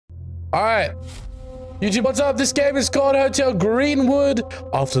All right. YouTube, what's up? This game is called Hotel Greenwood.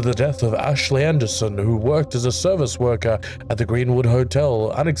 After the death of Ashley Anderson, who worked as a service worker at the Greenwood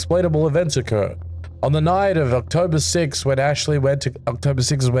Hotel, unexplainable events occur. On the night of October 6th, when Ashley went to... October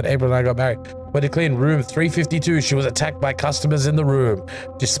 6th is when April and I got married. Went to clean room 352. She was attacked by customers in the room.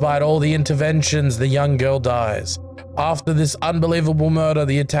 Despite all the interventions, the young girl dies. After this unbelievable murder,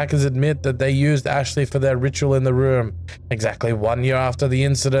 the attackers admit that they used Ashley for their ritual in the room. Exactly 1 year after the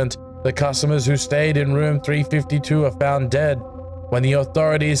incident, the customers who stayed in room 352 are found dead. When the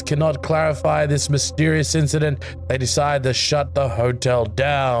authorities cannot clarify this mysterious incident, they decide to shut the hotel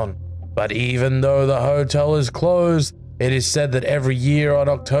down. But even though the hotel is closed, it is said that every year on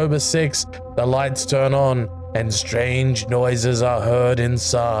October 6th, the lights turn on and strange noises are heard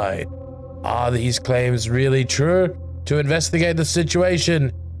inside. Are these claims really true? To investigate the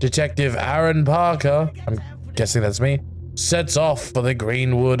situation, Detective Aaron Parker, I'm guessing that's me, sets off for the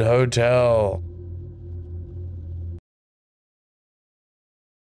Greenwood Hotel.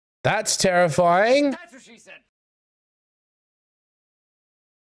 That's terrifying. That's what she said.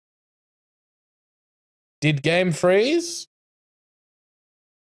 Did game freeze?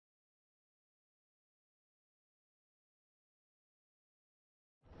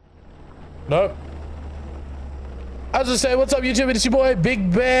 Nope. As I say, what's up YouTube? It's your boy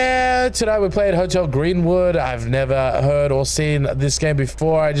Big Bear. Today we're playing Hotel Greenwood. I've never heard or seen this game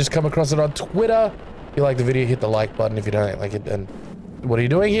before. I just come across it on Twitter. If you like the video, hit the like button. If you don't like it, then what are you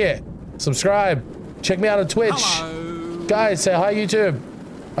doing here? Subscribe. Check me out on Twitch. Hello. Guys, say hi YouTube.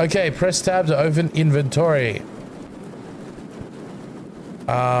 Okay, press tab to open inventory.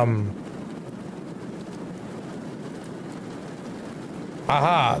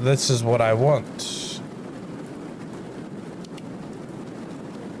 Aha, this is what I want.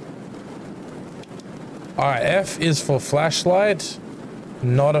 Alright, F is for flashlight.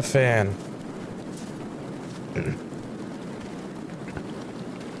 Not a fan.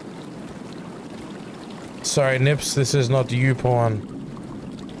 Sorry, Nips, this is not you porn.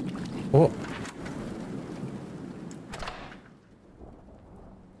 Oh.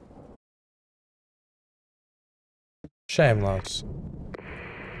 Shameless.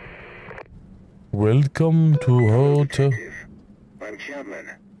 Welcome to Hotel. I'm Chapman.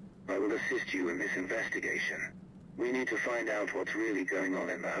 I will assist you in this investigation. We need to find out what's really going on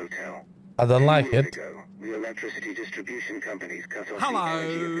in the hotel. I don't like 2 years it. ago, the electricity distribution companies cut off Hello. the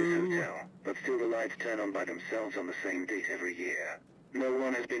energy of this hotel, but still the lights turn on by themselves on the same date every year. No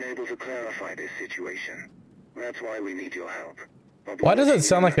one has been able to clarify this situation. That's why we need your help. Why does it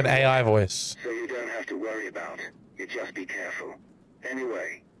sound like an AI voice? So you don't have to worry about it. You just be careful.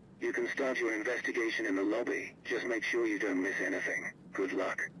 Anyway, you can start your investigation in the lobby. Just make sure you don't miss anything. Good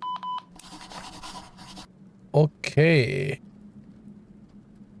luck. Okay.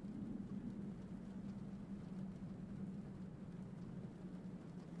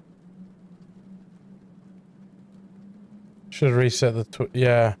 Should reset the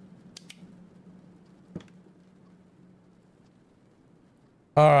yeah.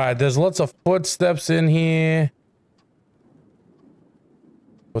 All right, there's lots of footsteps in here.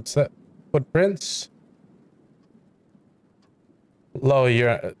 What's that? Footprints?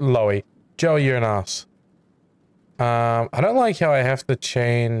 Loey. Joe, you're an ass. I don't like how I have to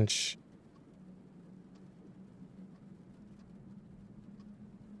change.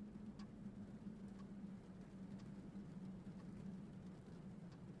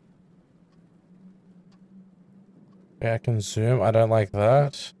 Yeah, I can zoom. I don't like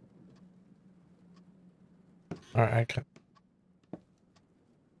that. All right, I can.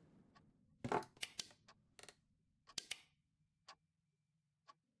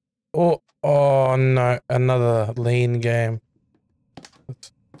 Oh no, another lean game.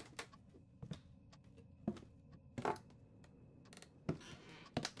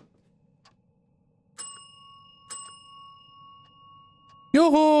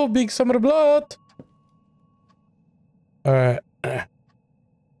 Yoo-hoo, big summer blood. All right.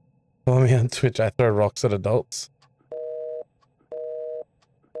 Follow me on Twitch. I throw rocks at adults.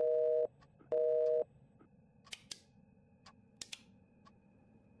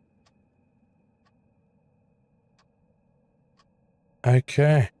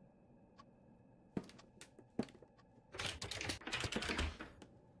 Okay.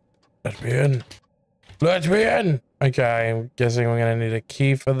 Let me in. Let me in. Okay, I'm guessing we're gonna need a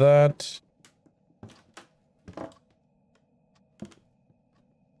key for that.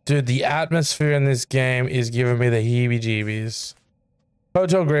 Dude, the atmosphere in this game is giving me the heebie-jeebies.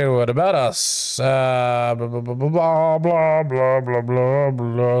 Hotel Greenwood, about us. Blah, blah, blah, blah, blah, blah, blah, blah,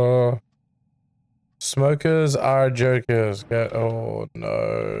 blah. Smokers are jokers. Oh,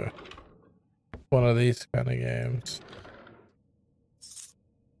 no. One of these kind of games.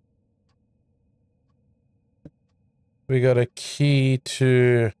 We got a key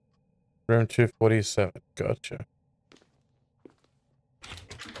to room 247. Gotcha.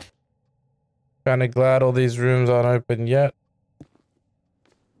 Kind of glad all these rooms aren't open yet.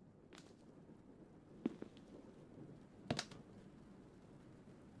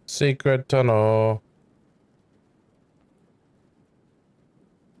 Secret tunnel.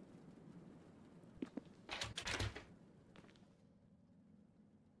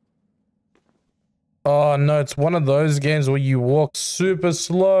 Oh no, it's one of those games where you walk super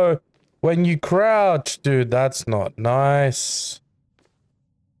slow when you crouch. Dude, that's not nice.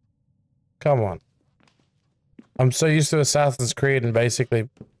 Come on. I'm so used to Assassin's Creed and basically...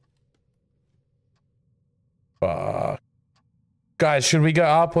 Fuck. Guys, should we go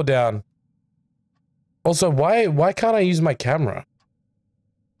up or down? Also, why can't I use my camera?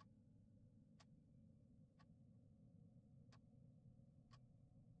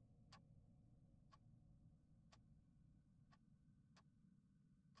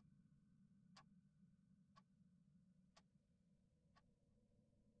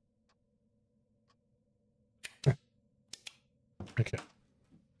 Okay.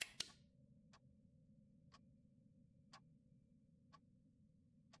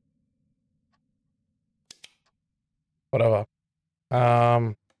 Whatever.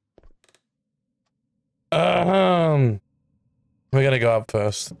 We're gonna go up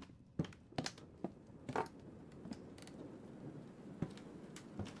first.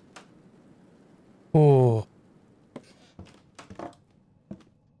 Oh.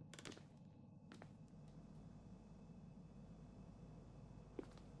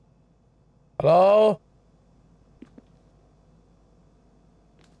 Hello?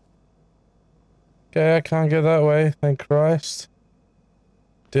 Okay, I can't get that way, thank Christ.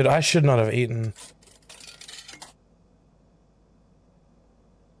 Dude, I should not have eaten.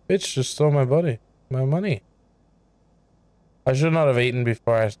 Bitch just stole my my money. I should not have eaten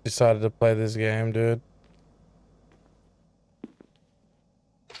before I decided to play this game, dude.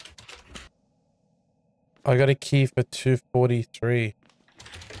 I got a key for 243.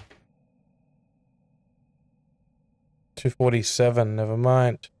 247, never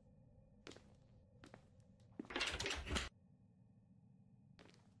mind.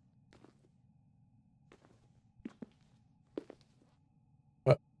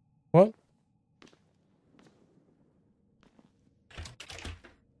 What?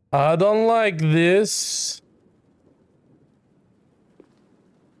 I don't like this.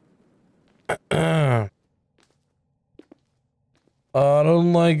 I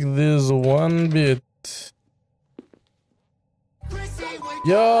don't like this one bit.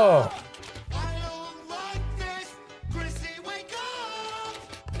 Yo!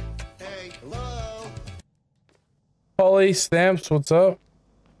 Polly Stamps, what's up?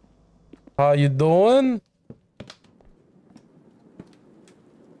 How you doing?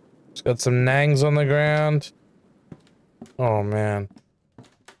 Just got some nangs on the ground. Oh man.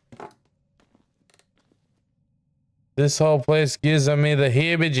 This whole place gives me the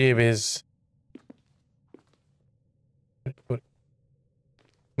heebie-jeebies.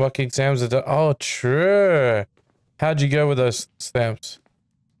 Mock exams are done. Oh, true. How'd you go with those stamps?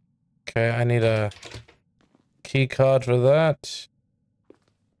 Okay, I need a key card for that.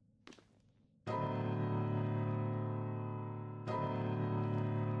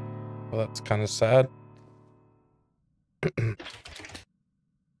 Well, that's kind of sad.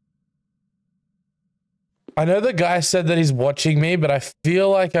 I know the guy said that he's watching me, but I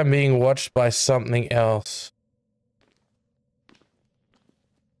feel like I'm being watched by something else.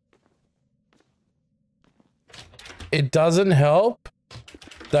 It doesn't help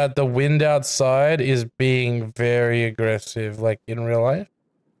that the wind outside is being very aggressive, like in real life.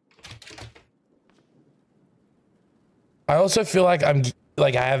 I also feel like I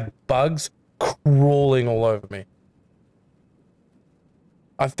have bugs crawling all over me.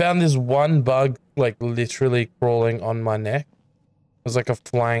 I found this one bug like literally crawling on my neck. It was like a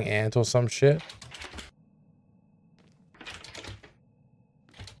flying ant or some shit.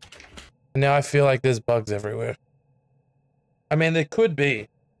 And now I feel like there's bugs everywhere. I mean, there could be.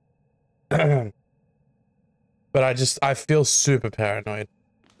 But I feel super paranoid.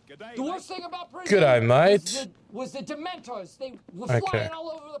 The worst thing about prison G'day, mate. was the Dementors. They were flying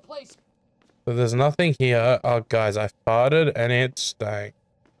all over the place. So there's nothing here. Oh, guys, I farted and it stank.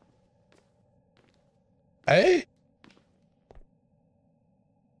 Hey?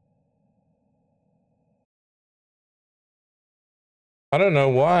 I don't know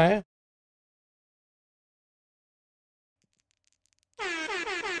why.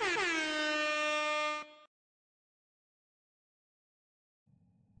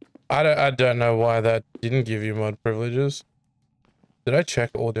 I don't know why that didn't give you mod privileges. Did I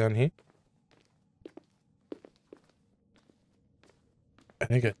check all down here? I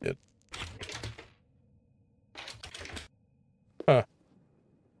think I did. Huh.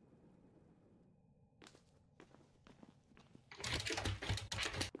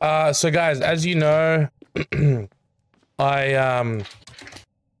 So guys, as you know, I'm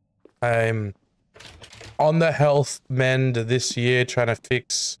on the health mend this year, trying to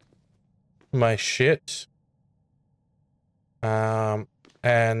fix my shit. And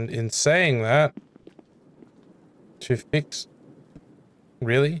in saying that, to fix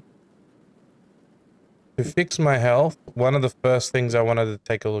my health, one of the first things I wanted to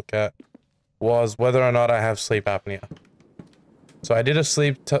take a look at was whether or not I have sleep apnea. So I did a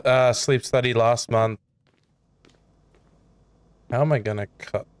sleep study last month. How am I gonna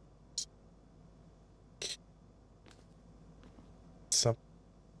cut some?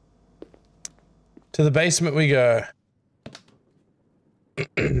 To the basement we go.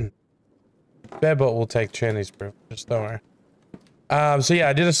 Bearbot will take Chaney's bro. Just don't worry. So yeah,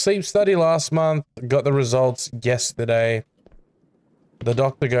 I did a sleep study last month. Got the results yesterday. The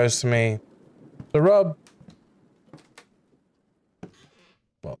doctor goes to me, "So Rob."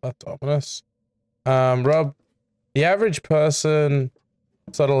 Well, that's ominous. Rob, the average person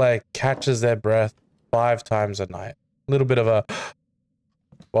sort of like catches their breath 5 times a night. A little bit of a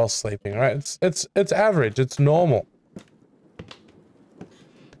while sleeping, right? It's average. It's normal.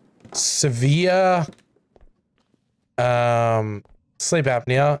 Severe sleep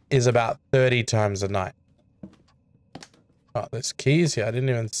apnea is about 30 times a night. Oh, there's keys here. I didn't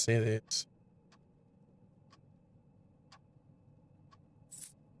even see these.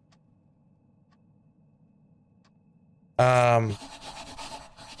 And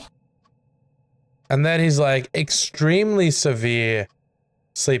then he's like, extremely severe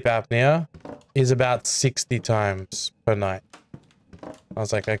sleep apnea is about 60 times per night. I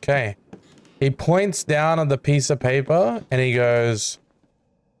was like, okay. He points down at the piece of paper and he goes,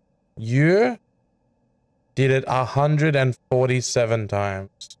 "You did it 147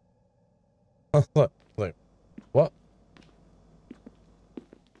 times." Look, what?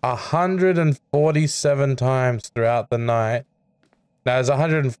 147 times throughout the night. Now it's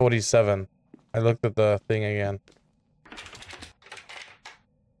 147. I looked at the thing again.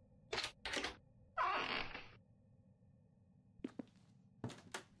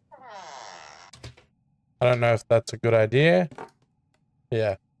 I don't know if that's a good idea.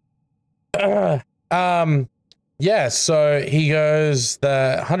 Yeah. Yeah, so he goes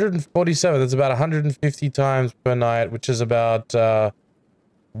the 147, that's about 150 times per night, which is about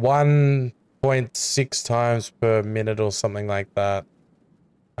 1.6 times per minute or something like that.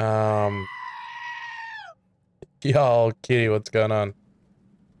 Yo, kitty, what's going on?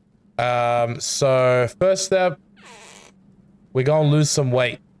 So first step, we're gonna lose some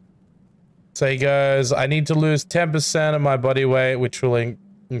weight. So he goes, I need to lose 10% of my body weight, which will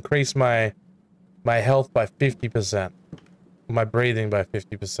increase my health by 50%. My breathing by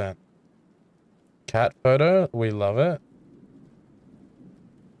 50%. Cat photo, we love it.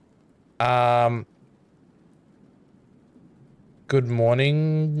 Good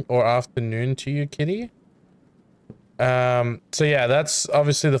morning or afternoon to you, kitty. So yeah, that's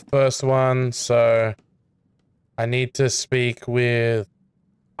obviously the first one. So I need to speak with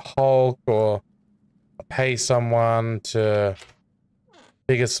Hulk or pay someone to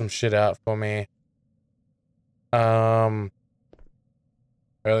figure some shit out for me. Early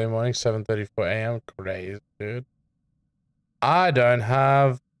morning, 7:34 a.m. Crazy, dude. I don't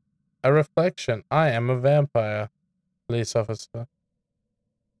have a reflection. I am a vampire. Police officer.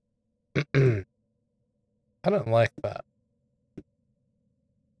 I don't like that.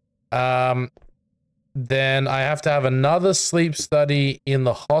 Then I have to have another sleep study in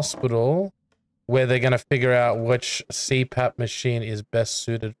the hospital where they're going to figure out which CPAP machine is best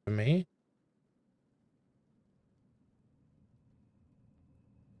suited for me.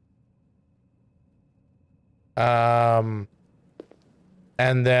 And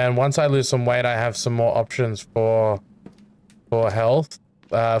then once I lose some weight, I have some more options for health,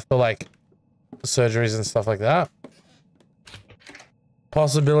 for like surgeries and stuff like that.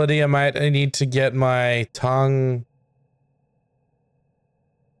 Possibility I might need to get my tongue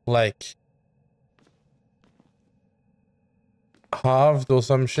like halved or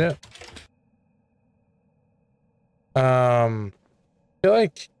some shit. I feel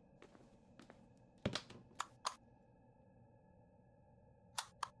like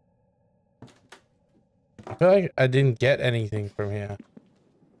I didn't get anything from here.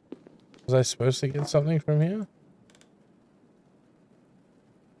 Was I supposed to get something from here?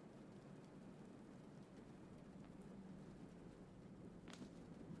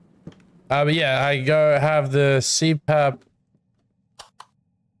 But yeah, I go have the CPAP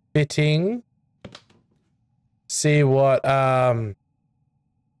fitting. See what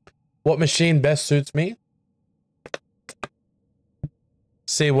machine best suits me.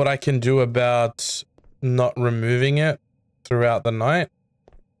 See what I can do about not removing it throughout the night.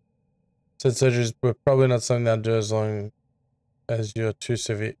 So surgery's probably not something I'll do as long as you're too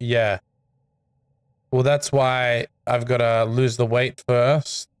severe. Yeah. Well, that's why I've got to lose the weight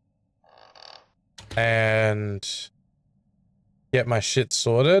first. And get my shit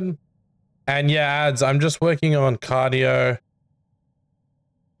sorted. And yeah, ads, I'm just working on cardio.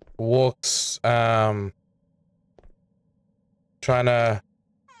 Walks. Trying to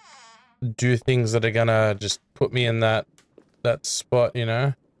do things that are gonna just put me in that spot, you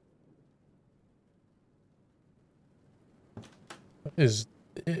know?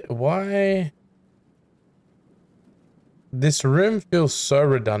 Why? This room feels so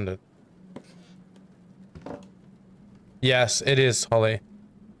redundant. Yes, it is, Holly.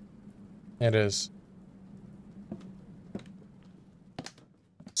 It is.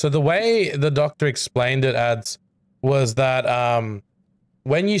 So the way the doctor explained it, ads, was that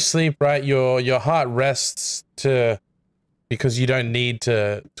when you sleep, right, your heart rests because you don't need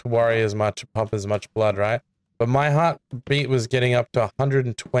to worry as much, pump as much blood, right? But my heartbeat was getting up to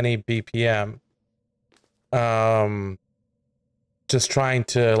 120 BPM. Just trying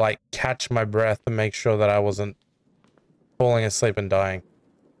to like catch my breath and make sure that I wasn't falling asleep and dying.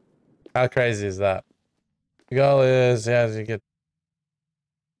 How crazy is that? The goal is, yeah, as you get.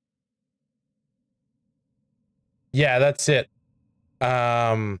 Yeah, that's it.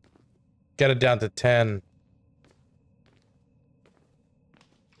 Get it down to 10.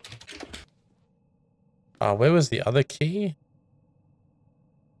 Where was the other key?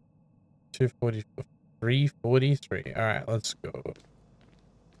 244, 343. All right, let's go.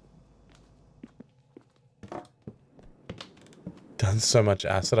 Done so much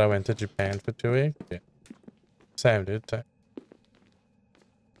acid. I went to Japan for 2 weeks. Yeah. Same, dude. Same.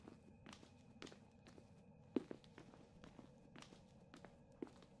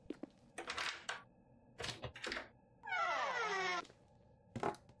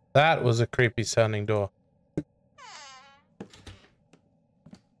 That was a creepy sounding door.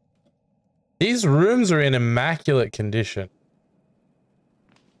 These rooms are in immaculate condition.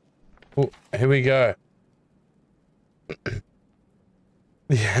 Oh, here we go.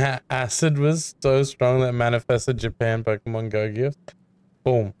 Yeah, acid was so strong that manifested Japan Pokemon Go gift.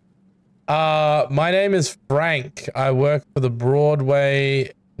 Boom. My name is Frank. I work for the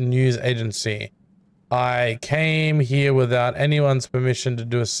Broadway News Agency. I came here without anyone's permission to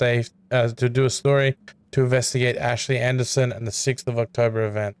do a story to investigate Ashley Anderson and the 6th of October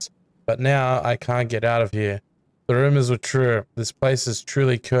events. But now I can't get out of here. The rumors were true. This place is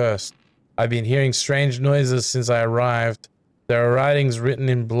truly cursed. I've been hearing strange noises since I arrived. There are writings written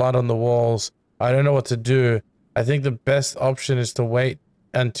in blood on the walls. I don't know what to do. I think the best option is to wait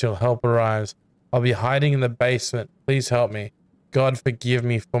until help arrives. I'll be hiding in the basement. Please help me. God forgive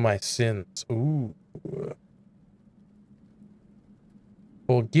me for my sins. Ooh.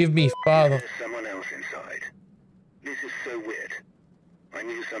 Forgive me, Father. There's someone else inside. This is so weird. I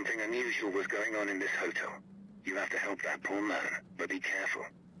knew something unusual was going on in this hotel. You have to help that poor man, but be careful.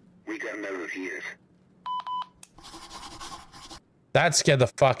 We don't know who he is. That scared the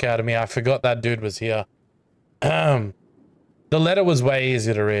fuck out of me. I forgot that dude was here. The letter was way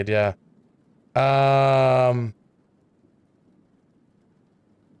easier to read, yeah.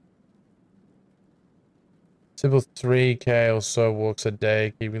 Simple 3K or so walks a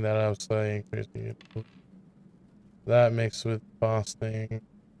day, keeping that up slightly, increasing it. That mixed with fasting.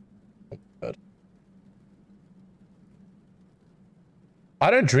 Oh,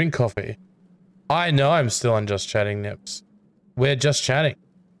 I don't drink coffee. I know I'm still on Just Chatting, Nips. We're just chatting.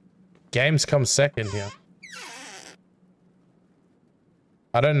 Games come second here.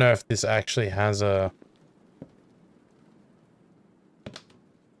 I don't know if this actually has a...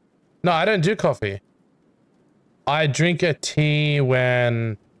 No, I don't do coffee. I drink a tea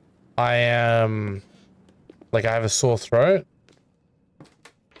when I am... like I have a sore throat.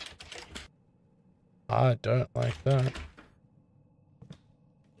 I don't like that.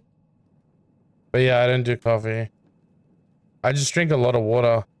 But yeah, I don't do coffee. I just drink a lot of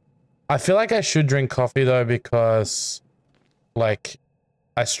water. I feel like I should drink coffee though because like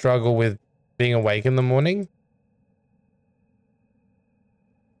I struggle with being awake in the morning.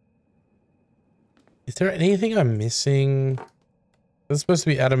 Is there anything I'm missing? That's supposed to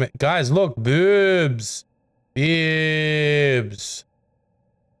be adamant. Guys, look, boobs. Boobs.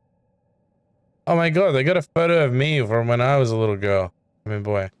 Oh my god, they got a photo of me from when I was a little girl. I mean,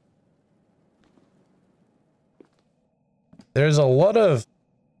 boy. There's a lot of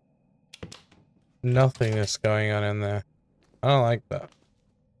nothingness going on in there. I don't like that.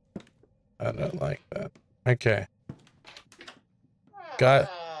 I don't like that. Okay. Got...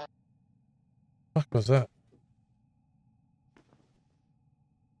 What was that?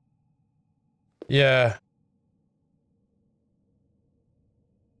 Yeah.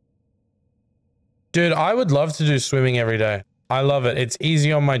 Dude, I would love to do swimming every day. I love it. It's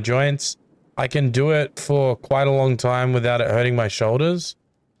easy on my joints. I can do it for quite a long time without it hurting my shoulders.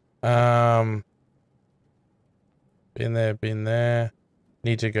 Been there, been there.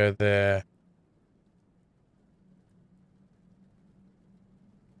 Need to go there.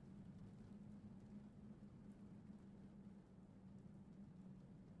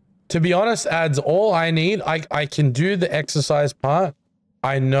 To be honest, ads, all I need, I can do the exercise part.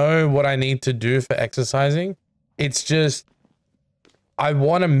 I know what I need to do for exercising. It's just, I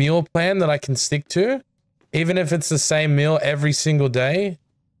want a meal plan that I can stick to. Even if it's the same meal every single day.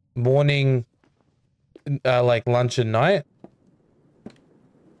 Morning, like lunch and night.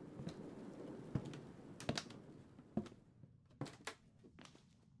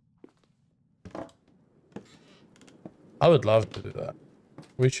 I would love to do that.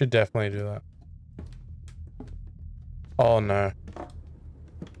 We should definitely do that. Oh no.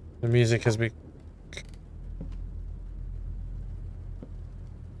 The music has been...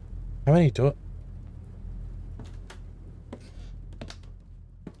 How many do it?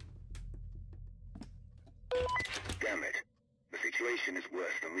 Damn it. The situation is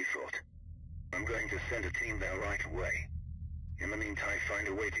worse than we thought. I'm going to send a team there right away. In the meantime, find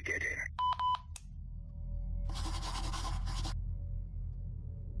a way to get in.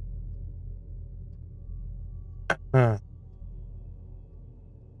 Huh.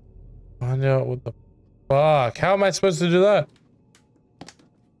 Find out what the fuck. How am I supposed to do that?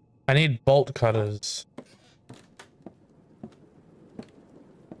 I need bolt cutters.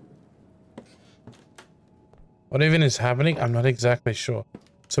 What even is happening? I'm not exactly sure.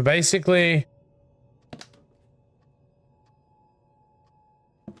 So basically,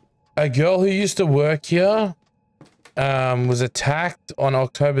 a girl who used to work here was attacked on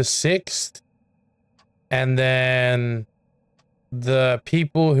October 6th. And then the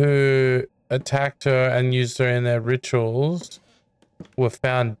people who attacked her and used her in their rituals were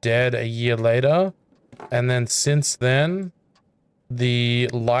found dead a year later. And then since then, the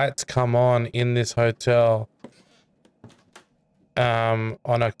lights come on in this hotel on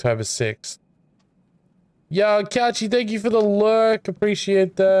October 6th. Yo, Couchy, thank you for the lurk.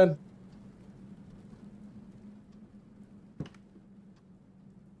 Appreciate that.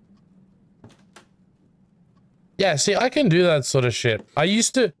 Yeah, see, I can do that sort of shit. I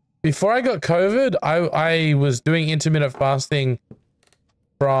used to, before I got COVID, I was doing intermittent fasting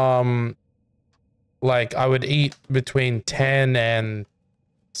from, like, I would eat between 10 and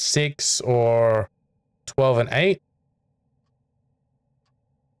 6 or 12 and 8.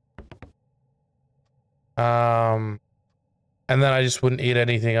 And then I just wouldn't eat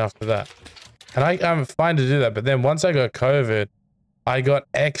anything after that. And I'm fine to do that, but then once I got COVID, I got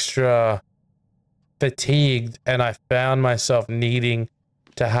extra fatigued and I found myself needing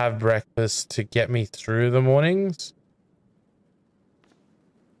to have breakfast to get me through the mornings.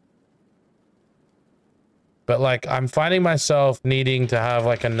 But like, I'm finding myself needing to have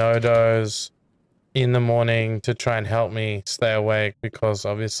like a no-dose in the morning to try and help me stay awake because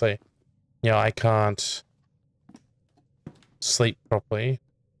obviously, you know, I can't sleep properly.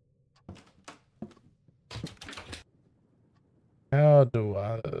 How do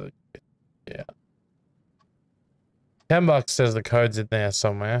I... Yeah. $10 says the code's in there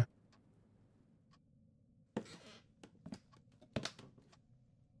somewhere.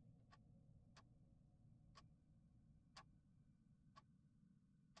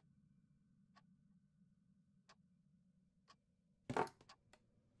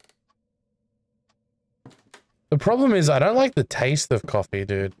 The problem is I don't like the taste of coffee,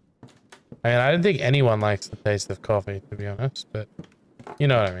 dude. I mean, I don't think anyone likes the taste of coffee, to be honest, but you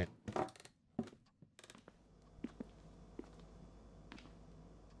know what I mean.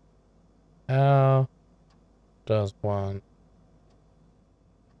 How does one...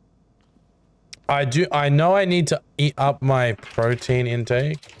 I know I need to eat up my protein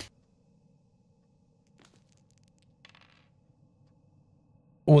intake.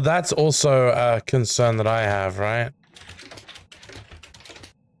 Well, that's also a concern that I have, right?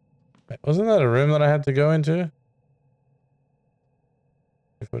 Wait, wasn't that a room that I had to go into?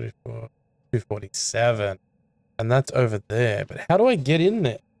 244, 247. And that's over there. But how do I get in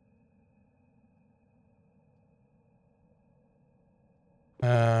there?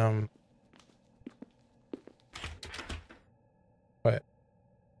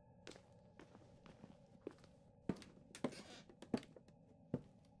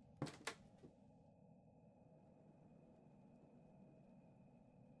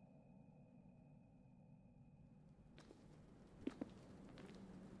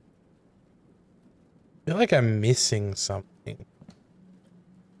 feel like I'm missing something.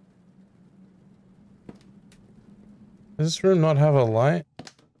 Does this room not have a light?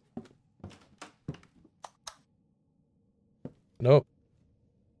 Nope.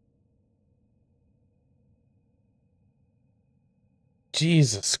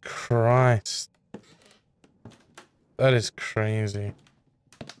 Jesus Christ. That is crazy.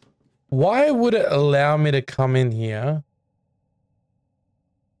 Why would it allow me to come in here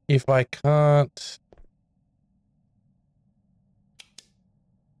if I can't?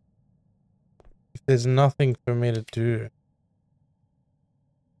 If there's nothing for me to do.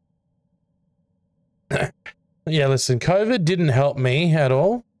 Yeah, listen, COVID didn't help me at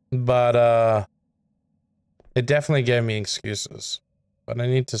all, but it definitely gave me excuses. But I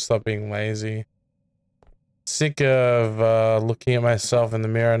need to stop being lazy. Sick of looking at myself in the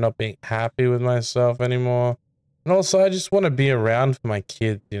mirror and not being happy with myself anymore. And also, I just want to be around for my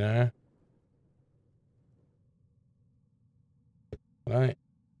kids, you know? Right.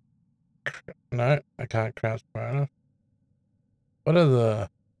 No, I can't crouch far enough. What are the...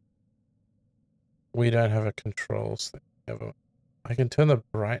 We don't have a controls thing ever. I can turn the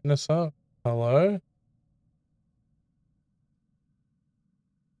brightness up. Hello?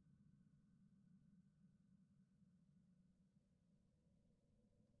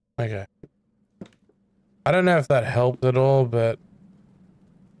 Okay. I don't know if that helped at all, but...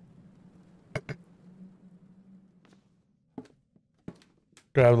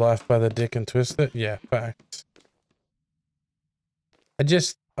 Grab life by the dick and twist it? Yeah, facts. I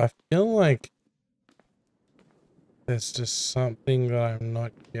feel like there's just something that I'm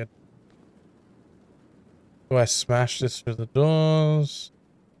not getting. Do I smash this through the doors?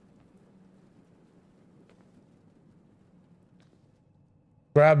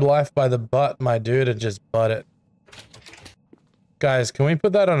 Grab life by the butt, my dude, and just butt it. Guys, can we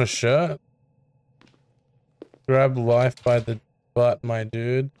put that on a shirt? Grab life by the butt, my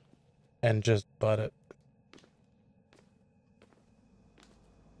dude, and just butt it.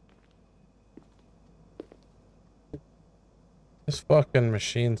 This fucking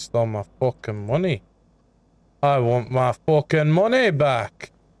machine stole my fucking money. I want my fucking money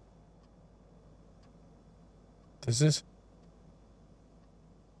back. Does this...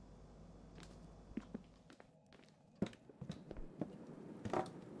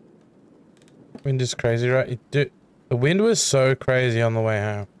 Wind is crazy, right? Dude, the wind was so crazy on the way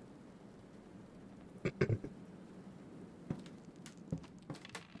home.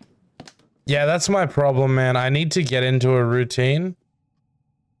 Yeah, that's my problem, man. I need to get into a routine.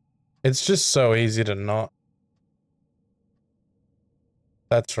 It's just so easy to not.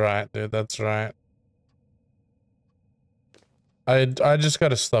 That's right, dude. That's right. I just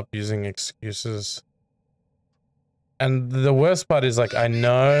gotta stop using excuses. And the worst part is, like, I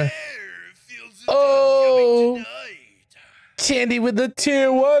know... Oh! Chandy with the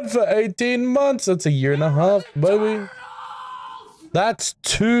tier 1 for 18 months. That's a year and a half, baby. That's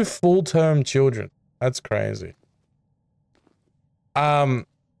 2 full-term children. That's crazy. Yeah,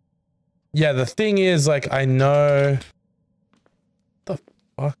 the thing is, like, I know... What the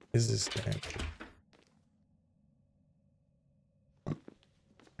fuck is this game?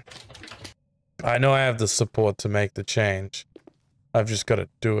 I know I have the support to make the change. I've just got to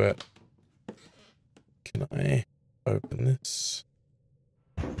do it. Can I open this?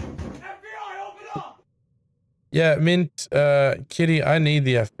 FBI, open up! Yeah, Mint, Kitty, I need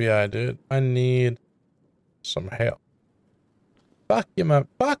the FBI, dude. I need some help. Fuck you, man.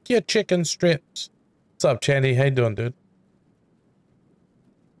 Fuck your chicken strips. What's up, Chandy? How you doing, dude?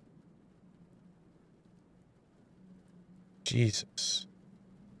 Jesus.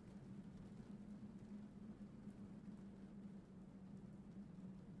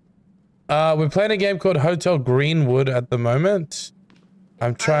 We're playing a game called Hotel Greenwood at the moment.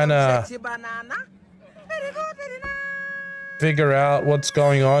 I'm trying to figure out what's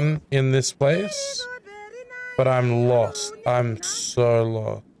going on in this place, but I'm lost. I'm so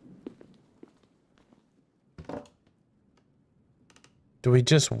lost. Do we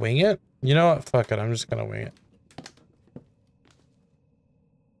just wing it? You know what? Fuck it. I'm just gonna wing it.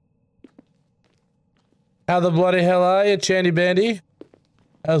 How the bloody hell are you, Chandy Bandy?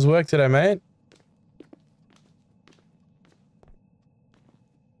 How's work today, mate?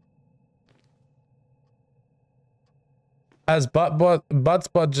 As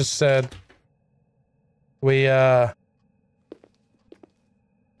Buttspot just said, we yeah,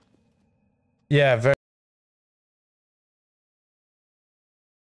 very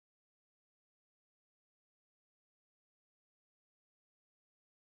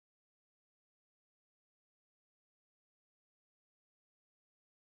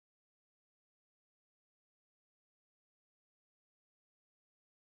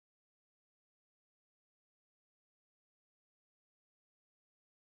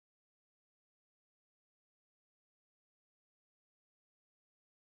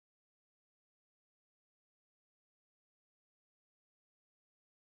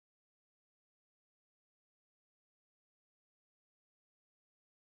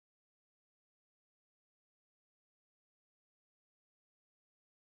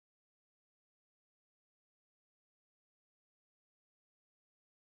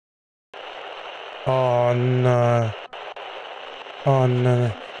Oh no. Oh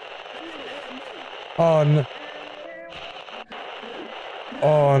no. Oh no.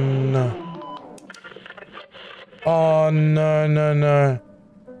 Oh no. Oh no, no, no.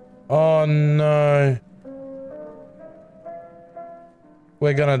 Oh no.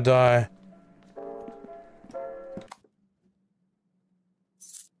 We're gonna die.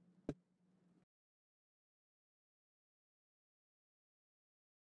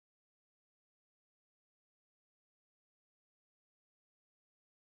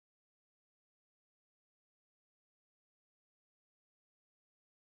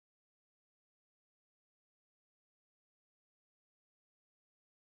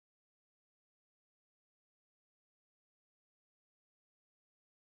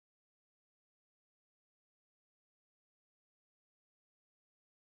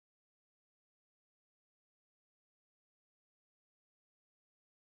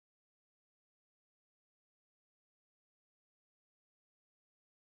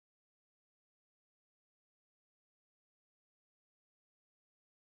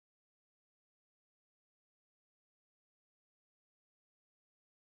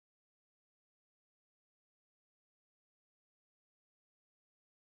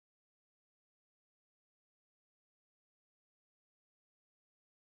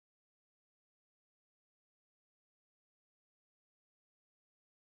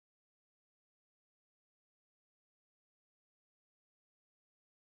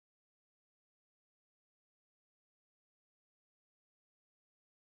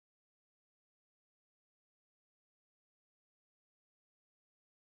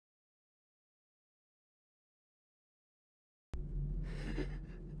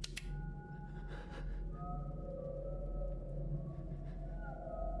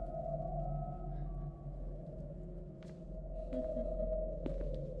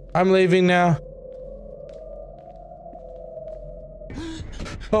 I'm leaving now.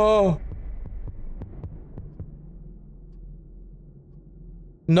 Oh.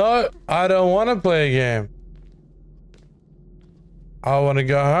 No, I don't want to play a game. I want to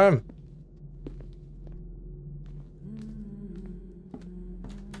go home.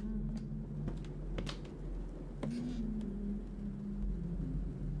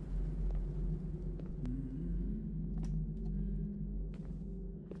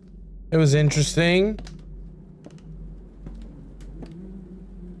 It was interesting.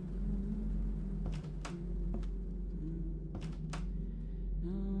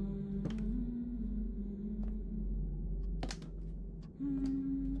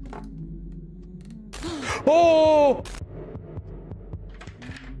 Oh!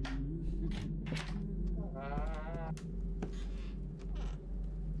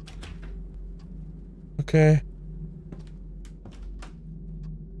 Okay.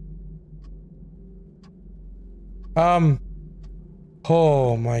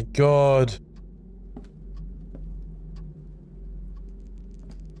 Oh my god.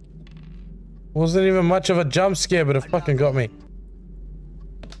 Wasn't even much of a jump scare, but it fucking got me.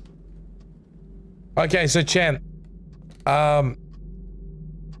 Okay, so Chan, to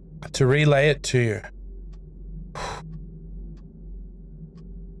relay it to you.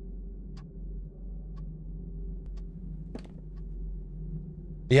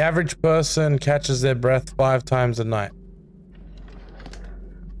 The average person catches their breath 5 times a night.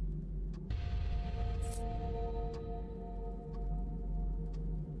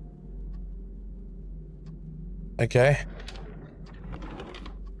 Okay.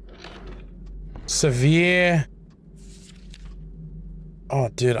 Severe. Oh,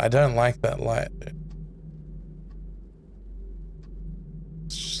 dude, I don't like that light.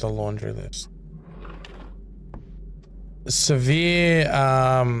 It's just a laundry list. Severe,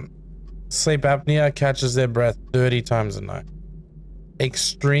 sleep apnea catches their breath 30 times a night.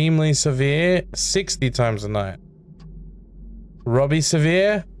 Extremely severe, 60 times a night. Robbie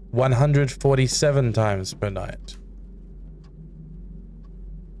severe, 147 times per night.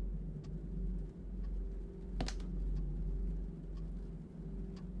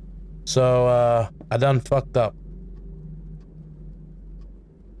 So, I done fucked up.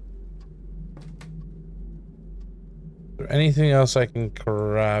 Is there anything else I can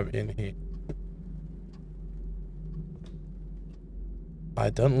grab in here? I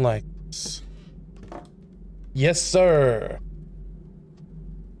don't like this. Yes, sir.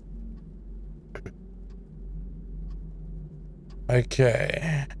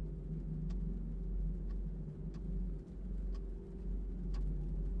 Okay.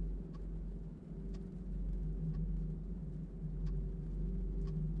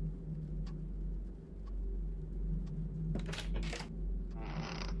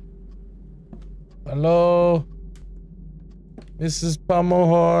 Hello? Mrs. Pommel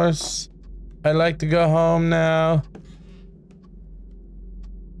Horse. I'd like to go home now.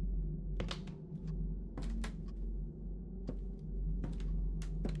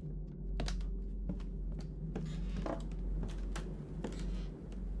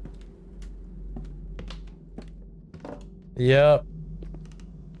 Yep.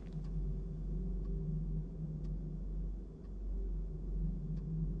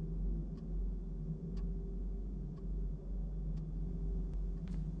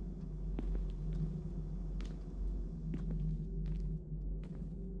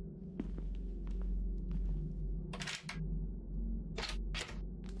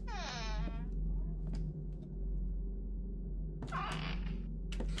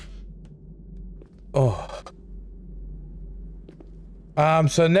 Oh.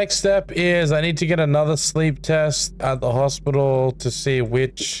 So next step is I need to get another sleep test at the hospital to see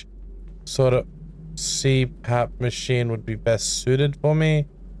which sort of CPAP machine would be best suited for me.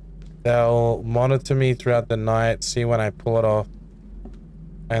 They'll monitor me throughout the night, see when I pull it off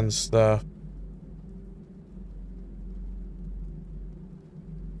and stuff.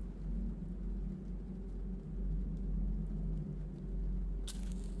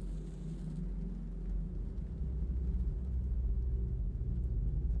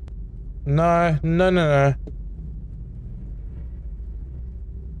 No, no, no, no.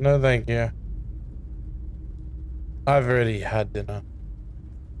 No, thank you. I've already had dinner.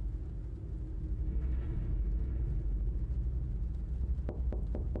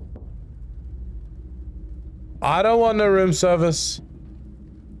 I don't want no room service.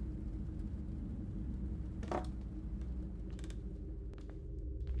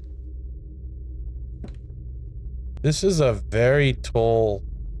 This is a very tall...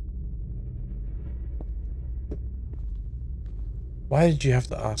 Why did you have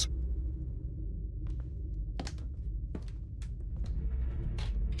to ask me?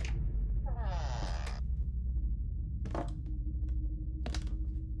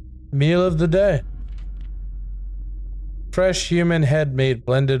 Meal of the day. Fresh human head meat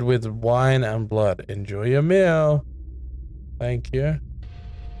blended with wine and blood. Enjoy your meal. Thank you.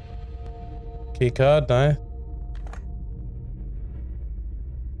 Keycard, no.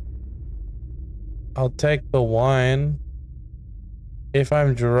 I'll take the wine. If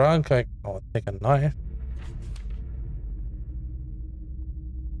I'm drunk, I'll take a knife.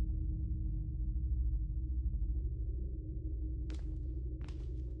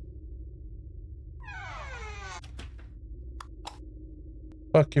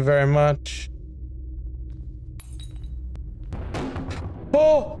 Fuck you very much.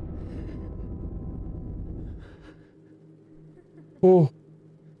 Oh! Oh.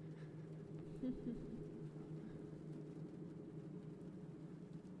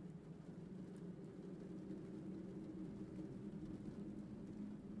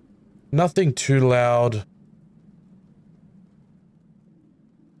 Nothing too loud.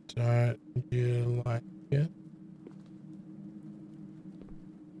 Don't you like it?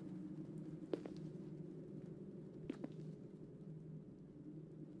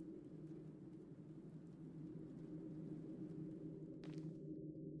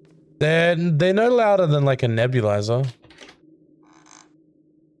 They're no louder than like a nebulizer.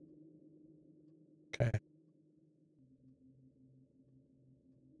 Okay.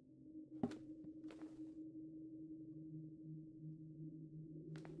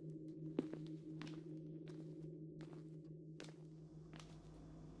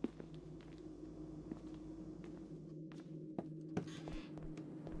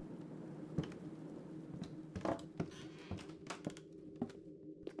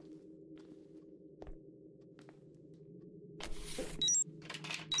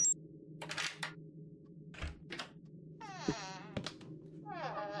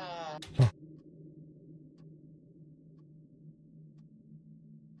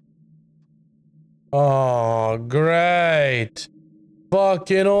 Oh, great.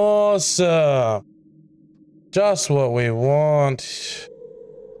 Fucking awesome. Just what we want.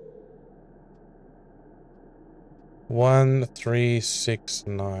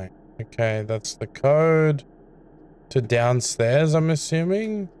 1369. Okay, that's the code to downstairs, I'm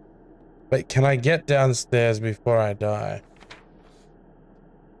assuming. But can I get downstairs before I die?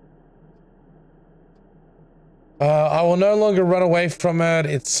 I will no longer run away from it.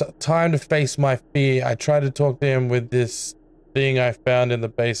 It's time to face my fear. I tried to talk to him with this thing I found in the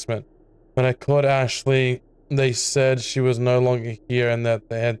basement. When I caught Ashley, they said she was no longer here and that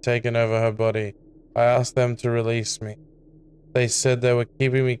they had taken over her body. I asked them to release me. They said they were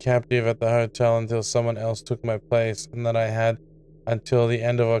keeping me captive at the hotel until someone else took my place and that I had until the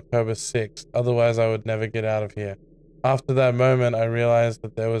end of October 6th. Otherwise, I would never get out of here. After that moment, I realized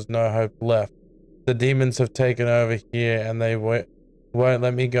that there was no hope left. The demons have taken over here and they won't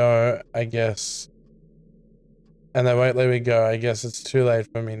let me go, I guess. And they won't let me go. I guess it's too late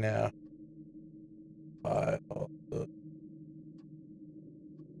for me now.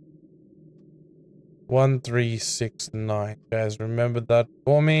 1369. Guys, remember that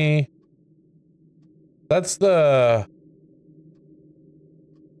for me. That's from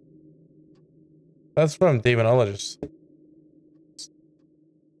Demonologist.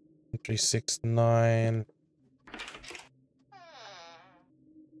 1369.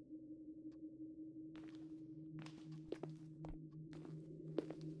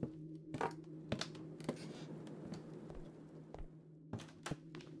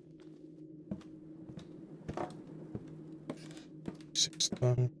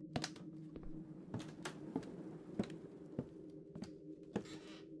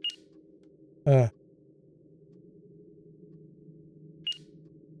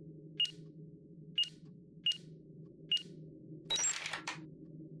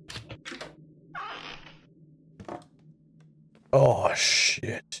 Oh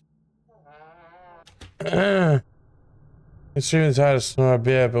shit. It's really hard to snore a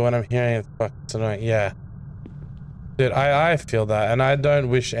beer, but when I'm hearing it, fuck, it's annoying. Yeah. Dude, I feel that, and I don't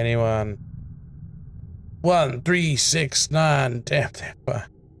wish anyone 1369. Damn.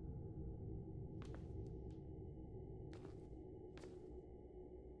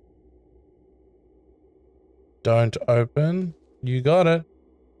 Don't open. You got it.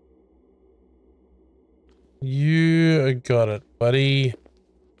 You got it, buddy.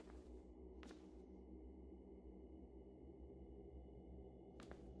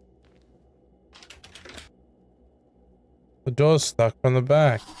 The door's stuck from the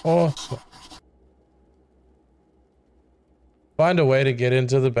back. Awesome. Find a way to get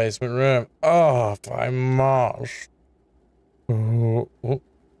into the basement room. Oh, I must. Oh.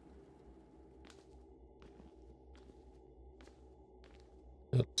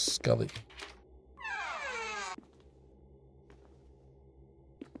 Little Scully.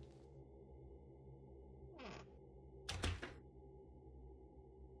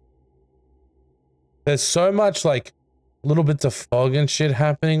 There's so much like little bits of fog and shit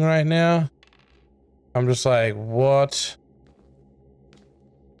happening right now. I'm just like, what?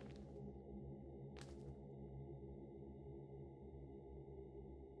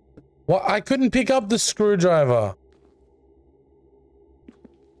 What? I couldn't pick up the screwdriver.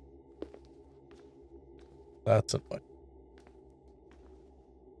 That's annoying.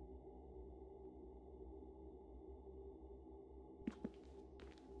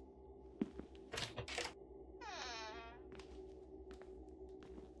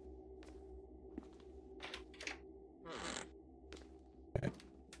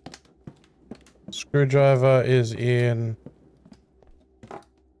 Screwdriver is in.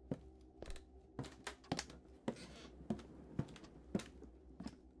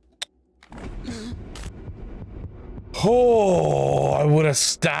 Oh, I would have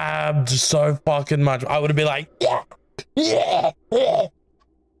stabbed so fucking much. I would have been like, yeah.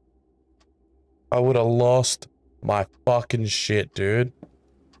 I would have lost my fucking shit, dude.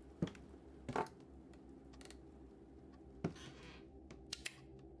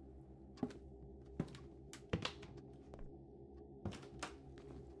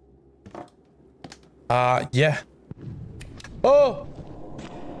 Yeah. Oh!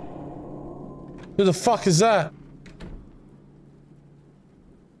 Who the fuck is that?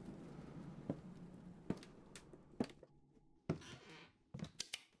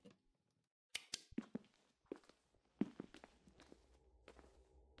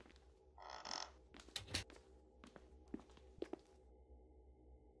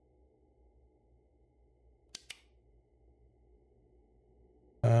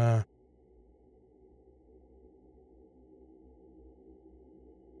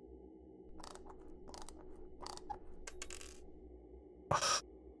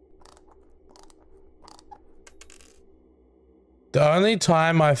 The only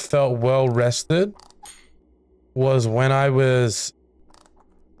time I felt well rested was when I was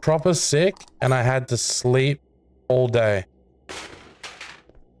proper sick and I had to sleep all day.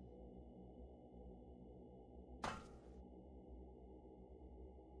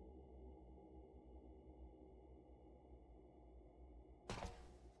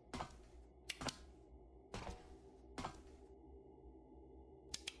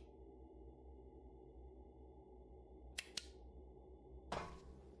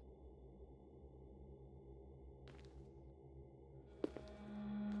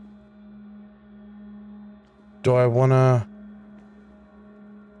 Do I wanna...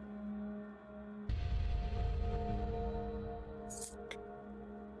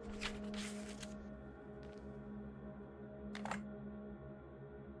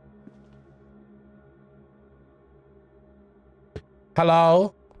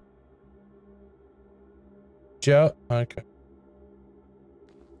 Hello? Joe? Okay.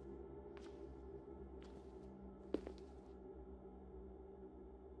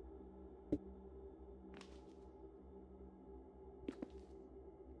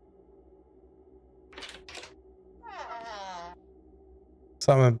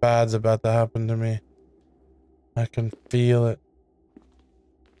 Something bad's about to happen to me. I can feel it.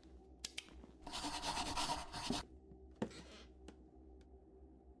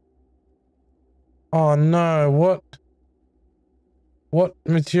 Oh no, what? What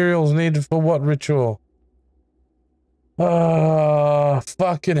materials needed for what ritual? Oh,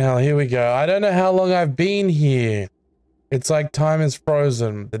 fucking hell, here we go. I don't know how long I've been here. It's like time is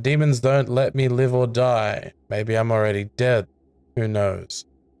frozen. The demons don't let me live or die. Maybe I'm already dead. Who knows?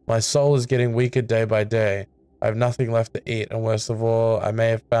 My soul is getting weaker day by day. I have nothing left to eat, and worst of all, I may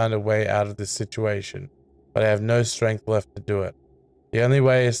have found a way out of this situation, but I have no strength left to do it. The only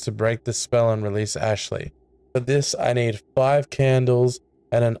way is to break the spell and release Ashley. For this, I need 5 candles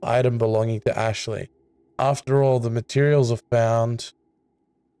and an item belonging to Ashley. After all, the materials are found.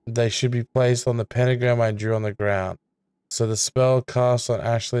 They should be placed on the pentagram I drew on the ground. So the spell cast on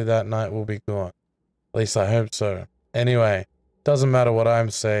Ashley that night will be gone. At least I hope so. Anyway, doesn't matter what I'm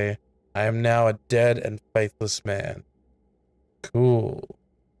saying. I am now a dead and faithless man. Cool.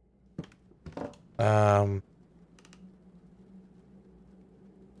 Okay.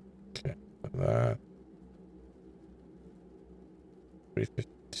 That.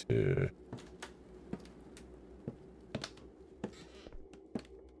 352.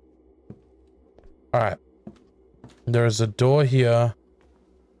 Alright. There's a door here.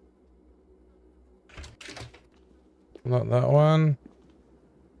 Not that one.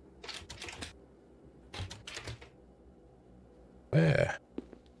 There.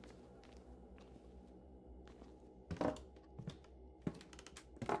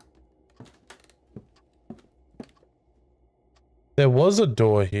 There was a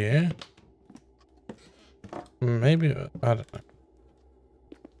door here. Maybe, I don't know.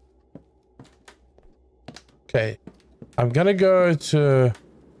 Okay. I'm gonna go to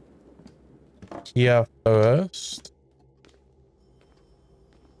here first.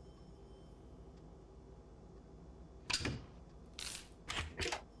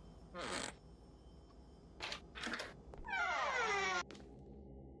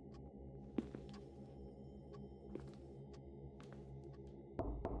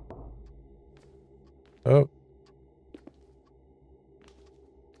 Oh.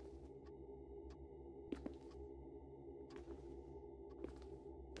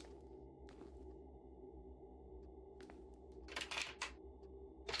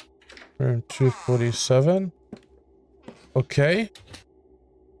 Room 247. Okay.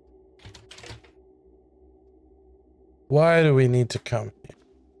 Why do we need to come here?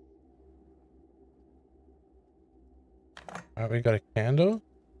 Alright, we got a candle.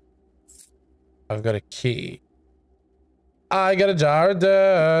 I've got a key. I got a jar of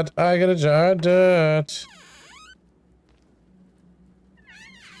dirt. I got a jar of dirt.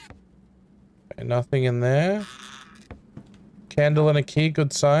 Okay, nothing in there. Candle and a key,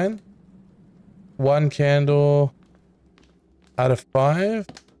 good sign. 1 candle out of 5.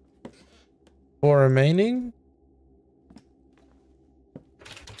 4 remaining.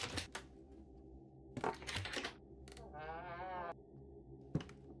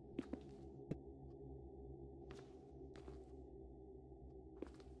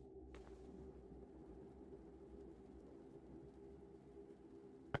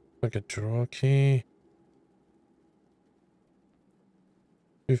 Like a drawer key.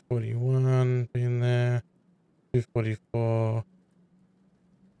 241 being there. 244.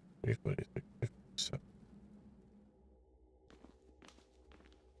 343. 247.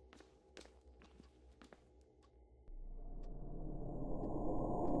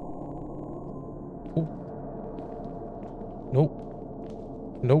 Ooh. Nope.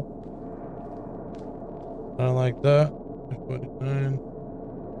 Nope. I don't like that. 249.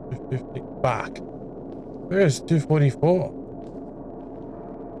 250. Fuck. Where's 244?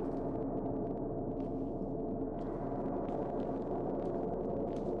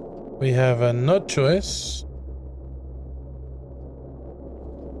 We have a no choice.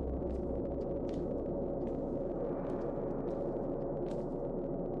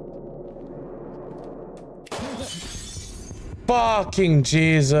 Fucking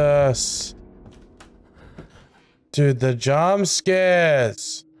Jesus. Dude, the jump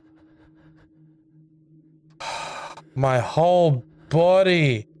scares. My whole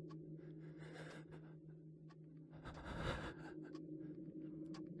body.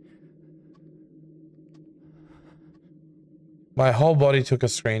 My whole body took a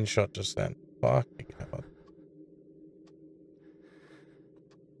screenshot just then. Fucking hell.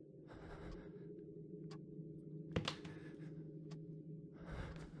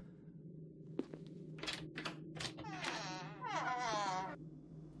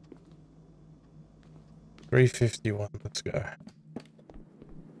 $3.51. Let's go.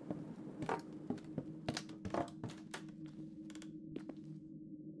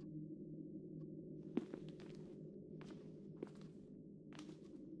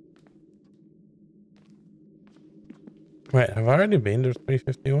 Wait, have I already been to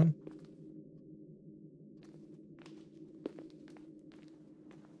 351?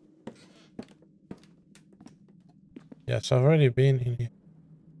 Yes, I've already been in here.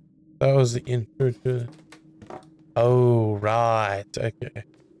 That was the intro to... Oh, right. Okay.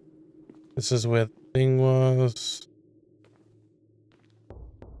 This is where the thing was.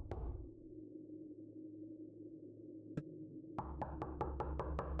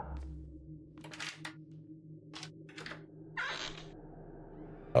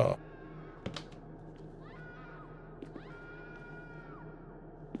 Oh.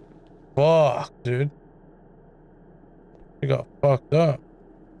 Fuck, dude. We got fucked up.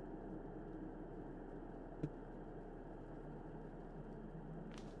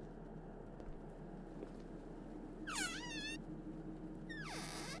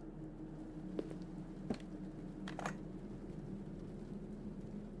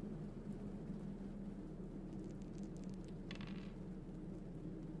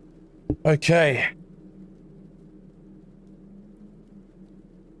 Okay.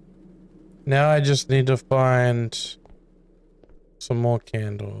 Now I just need to find some more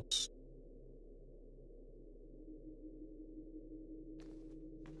candles.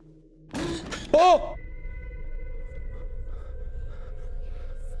 Oh!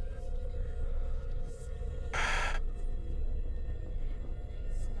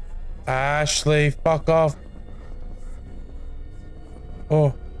 Ashley, fuck off.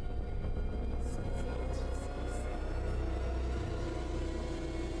 Oh.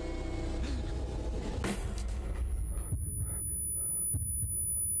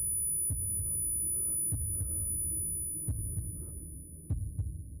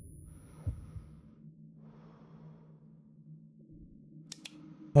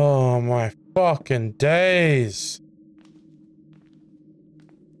 Oh my fucking days.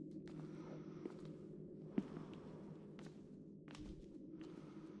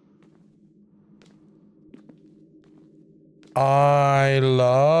 I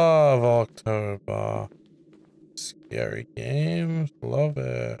love October. Scary games. Love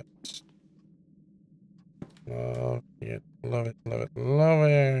it. Love it. Love it. Love it. Love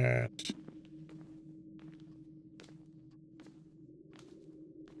it.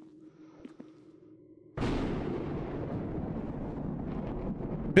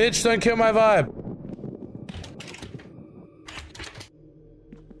 Bitch, don't kill my vibe.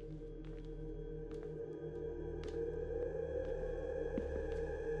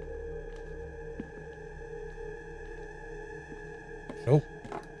 Nope.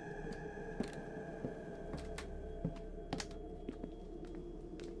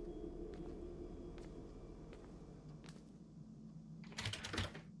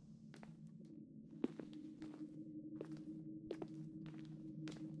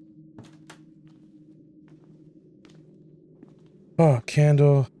 Oh,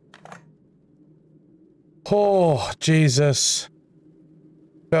 candle. Oh, Jesus.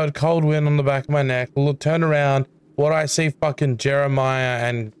 Felt cold wind on the back of my neck. Look, turn around. What I see fucking Jeremiah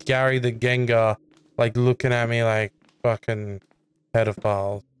and Gary the Gengar, like, looking at me like fucking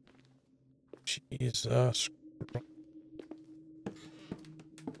pedophiles. Jesus.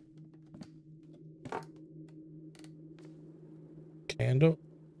 Candle?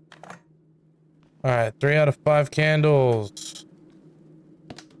 Alright, 3 out of 5 candles.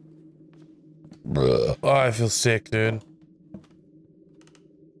 Oh, I feel sick, dude.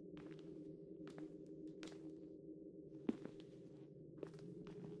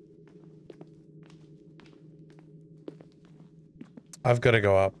 I've got to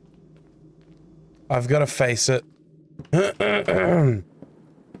go up. I've got to face it.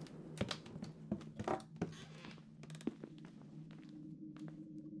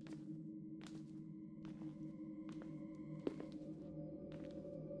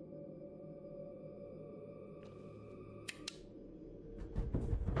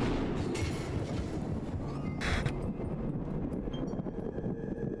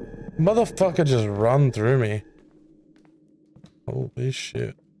 Motherfucker just run through me. Holy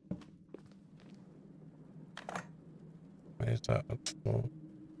shit. Where's that for?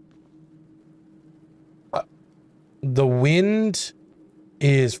 The wind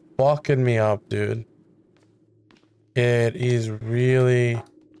is fucking me up, dude. It is really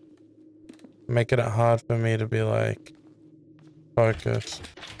making it hard for me to be like focused.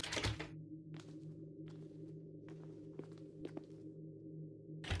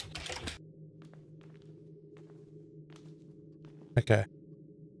 Okay.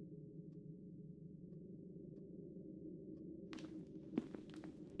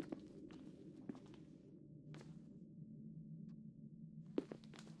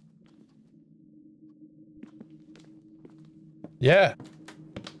 Yeah.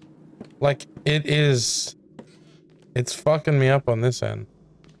 Like, it's fucking me up on this end.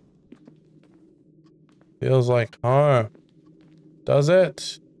 Feels like home. Does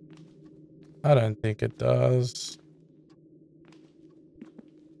it? I don't think it does.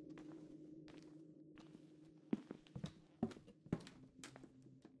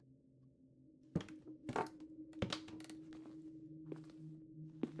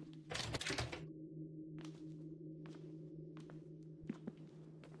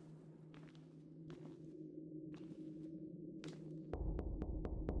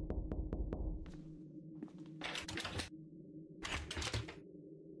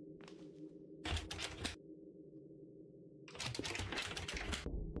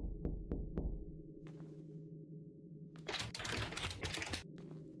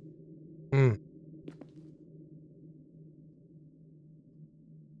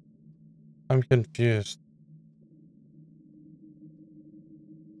 I'm confused.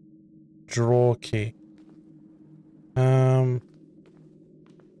 Drawer key.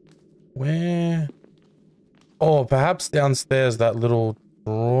 Where? Oh, perhaps downstairs, that little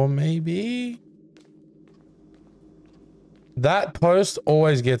drawer, maybe? That post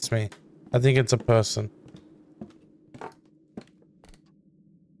always gets me. I think it's a person.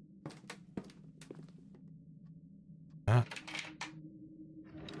 Ah.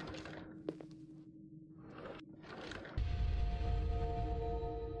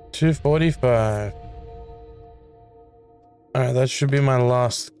 $2.45. Alright, that should be my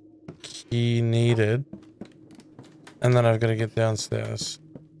last key needed. And then I've got to get downstairs.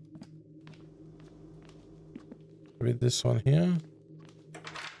 Read this one here.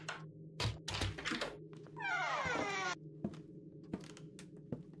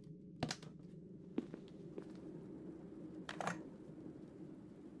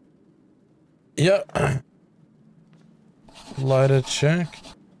 Yep. Lighter check.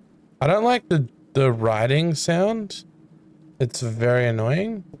 I don't like the writing sound. It's very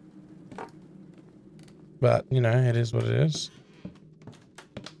annoying. But, you know, it is what it is.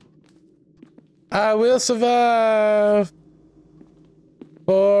 I will survive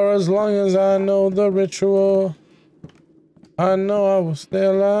for as long as I know the ritual. I know I will stay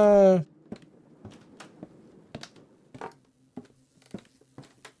alive.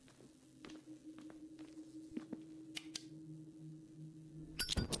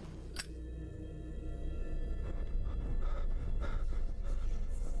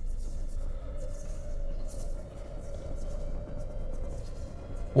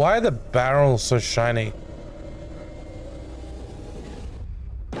 Why are the barrels so shiny?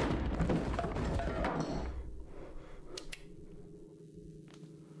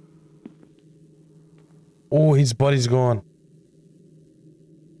 Oh, his body's gone.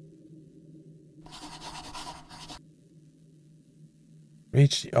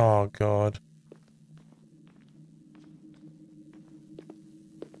 Reach the... Oh, God.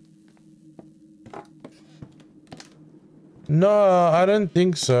 No, I don't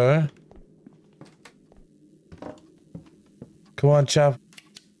think so. Come on, chap.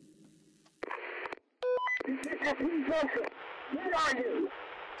 Where are you?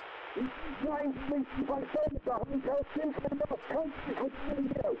 Trying to reach you by phone at the hotel since the North Coast with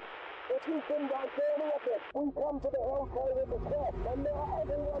you. If you think I'm turning up it, we come to the hotel with the crop, and now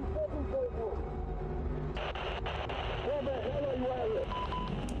everyone's looking for you. Where the hell are you at?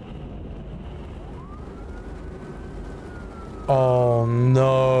 Oh,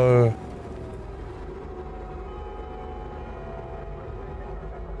 no.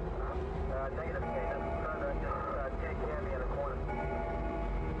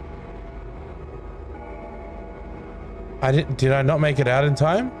 Did I not make it out in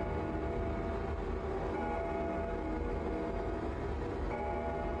time?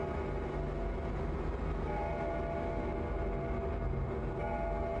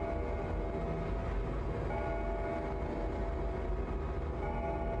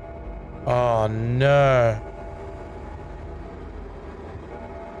 Oh no.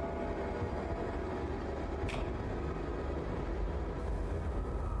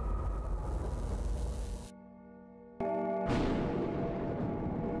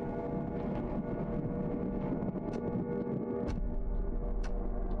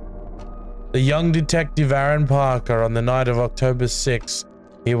 The young detective Aaron Parker, on the night of October 6th,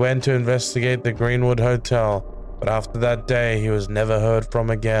 he went to investigate the Greenwood Hotel, but after that day, he was never heard from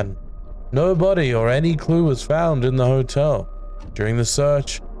again. No body or any clue was found in the hotel. During the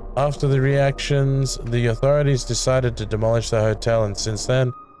search, after the reactions, the authorities decided to demolish the hotel, and since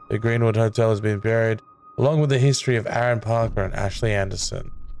then, the Greenwood Hotel has been buried, along with the history of Aaron Parker and Ashley Anderson.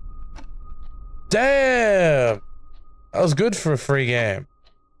 Damn! That was good for a free game.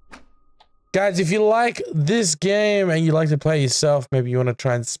 Guys, if you like this game and you like to play it yourself, maybe you want to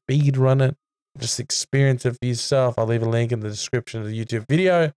try and speed run it, just experience it for yourself, I'll leave a link in the description of the YouTube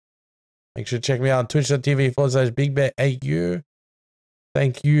video. Make sure to check me out on twitch.tv/BigBearRau.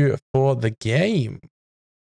 Thank you for the game.